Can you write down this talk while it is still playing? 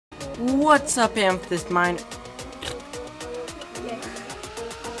What's up, AmethystMiners?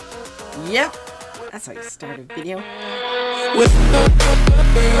 Yep, that's how you start a video.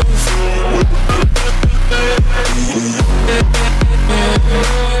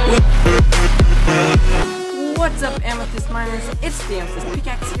 What's up, AmethystMiners? It's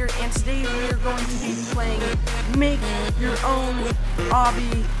TheAmethystPickaxe here, and today we are going to be playing Make Your Own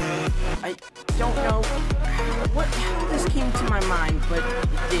Obby. I don't know how this came to my mind, but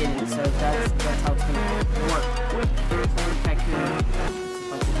it did, and so that's how it's gonna work. Playing Tycoon. It's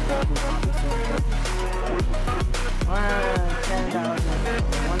like a cool hobby, so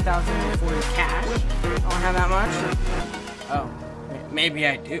 1,040 cash. I don't have that much. Oh, maybe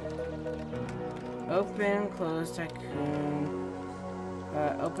I do. Open, close, Tycoon.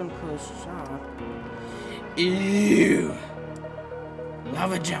 Open, close, shop. Ew.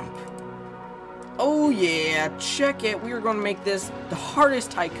 Lava jump. Oh yeah, check it. We are going to make this the hardest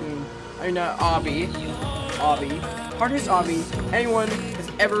Tycoon. Obby. Hardest Obby anyone has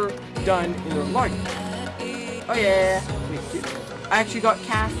ever done in their life. Oh yeah. Wait, dude. I actually got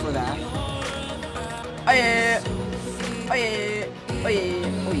cash for that. Oh yeah. Oh yeah. Oh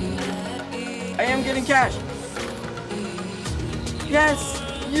yeah. Oh yeah. I am getting cash. Yes!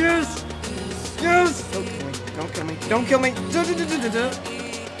 Yes! Yes! Don't kill me. Don't kill me. Thank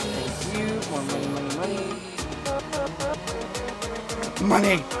you. More money, money, money.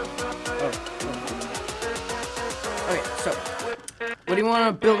 Money! Oh. Okay, so. What do you want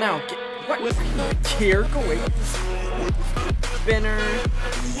to build now? What? Here, go away. Spinner.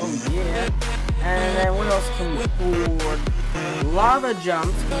 Oh, yeah. And then what else can we afford? Lava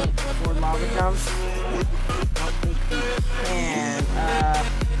jumps. Can we afford lava jumps? I don't think we can.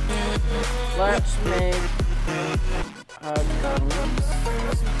 Let's make guns.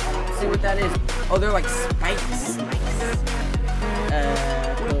 I don't see what that is. Oh, they're like spikes. Nice.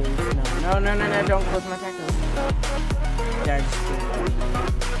 Close. No, don't close my Tycoon. Yeah, I just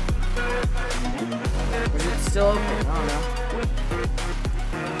is it still open? I don't know.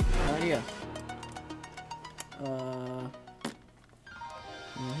 No idea.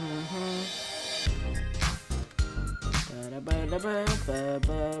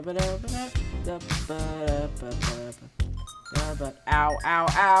 Ow, ow,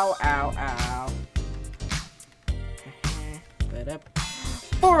 ow, ow, ow.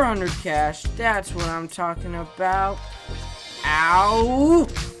 400 cash, that's what I'm talking about. Ow!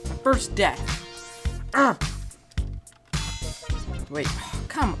 My first death. Wait,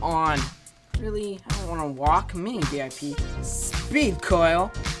 come on. Really? I don't want to walk. Mini VIP. Speed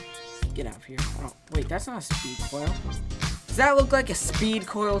coil. Get out of here. Oh, wait, that's not a speed coil. Does that look like a speed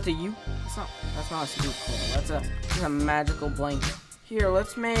coil to you? That's not a speed coil. That's a magical blanket. Here,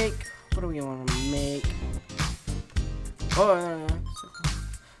 let's make. What do we want to make? Oh,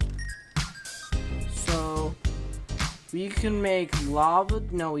 so we can make lava.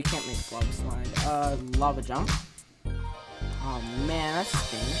 No, we can't make lava slide. Lava jump. Oh man, that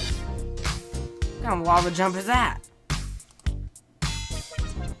stinks. What kind of lava jump is that?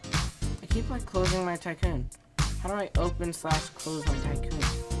 I keep like closing my Tycoon. How do I open / close my Tycoon?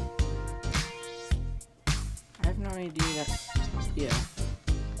 I have no idea that. Yeah.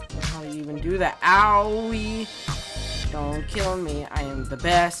 How do you even do that? Owie! Don't kill me. I am the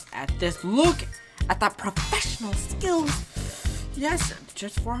best at this. Look at that professional skills. Yes,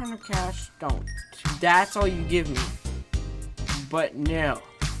 just 400 cash. Don't. That's all you give me. But no.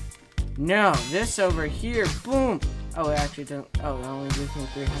 No, this over here. Boom. Oh, it actually doesn't. Oh, it only gives me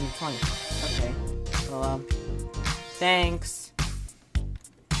 320. Okay. Well, thanks.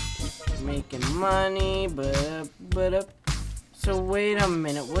 Keep making money, but. So wait a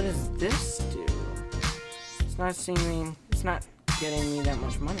minute. What does this do? It's not getting me that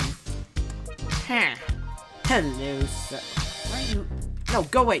much money. Huh. Hello, sir. Why are you? No,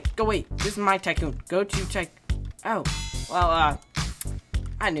 go away. Go away. This is my Tycoon. Go to Tycoon. Oh. Well,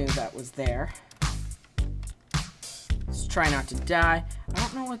 I knew that was there. Let's try not to die. I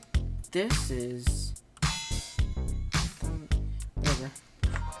don't know what this is. Whatever.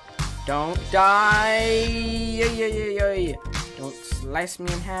 Don't die. Yeah. Don't slice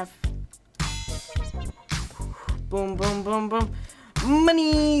me in half. Boom, boom, boom, boom.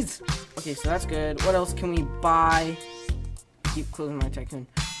 Monies! Okay, so that's good. What else can we buy? Keep closing my Tycoon.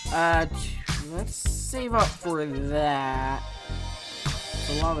 Let's save up for that.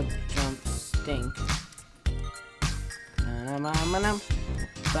 The lava jumps stink.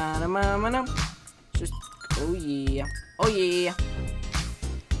 Just, oh yeah. Oh yeah.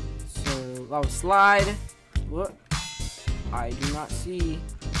 So, lava slide. What? I do not see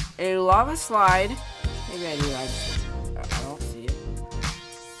a lava slide. Maybe I do. I don't see it.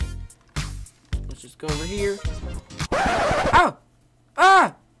 go over here. Oh!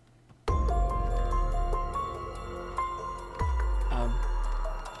 Ah!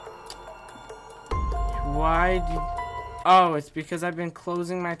 Why did... Oh, it's because I've been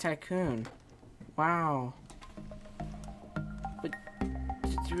closing my tycoon. Wow. But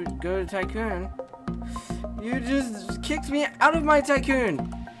to go to tycoon, you just kicked me out of my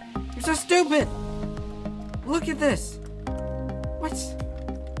tycoon. You're so stupid. Look at this. What?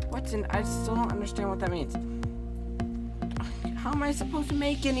 And I still don't understand what that means. How am I supposed to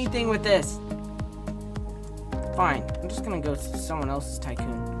make anything with this? Fine. I'm just gonna go to someone else's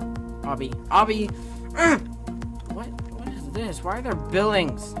tycoon. Obby. What is this? Why are there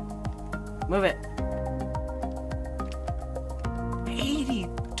billings? Move it.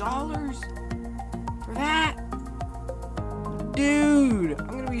 $80 for that? Dude, I'm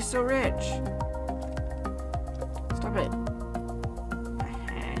gonna be so rich. Stop it.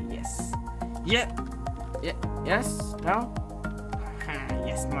 Yes. Yeah. Yes? No?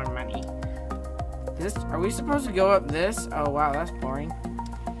 Yes, more money. Are we supposed to go up this? Oh wow, that's boring.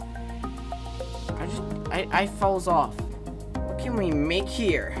 I falls off. What can we make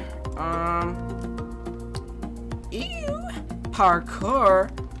here? Ew.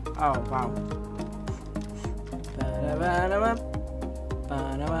 Parkour. Oh wow.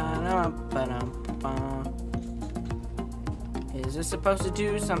 Is this supposed to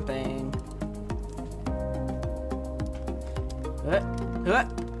do something?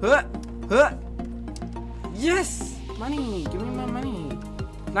 Yes! Money! Give me my money.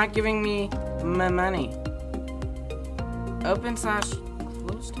 Not giving me my money. Open /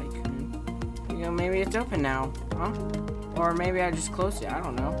 close tycoon. You know, maybe it's open now, huh? Or maybe I just closed it. I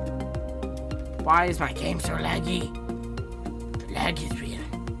don't know. Why is my game so laggy? The lag is real.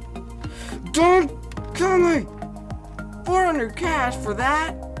 Don't kill me! 400 cash for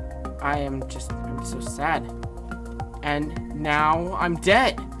that? I'm so sad. And now I'm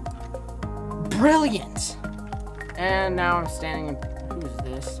dead. Brilliant! And now I'm standing in... Who's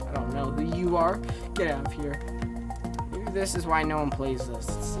this? I don't know who you are. Get out of here. Maybe this is why no one plays this.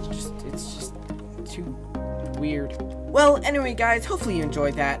 It's just too weird. Well, anyway, guys, hopefully you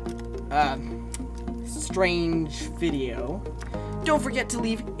enjoyed that strange video. Don't forget to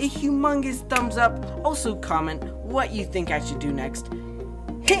leave a humongous thumbs up. Also comment what you think I should do next.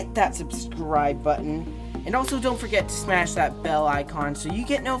 Hit that subscribe button. And also don't forget to smash that bell icon so you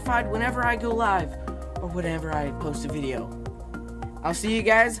get notified whenever I go live or whenever I post a video. I'll see you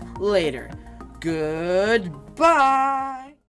guys later. Goodbye!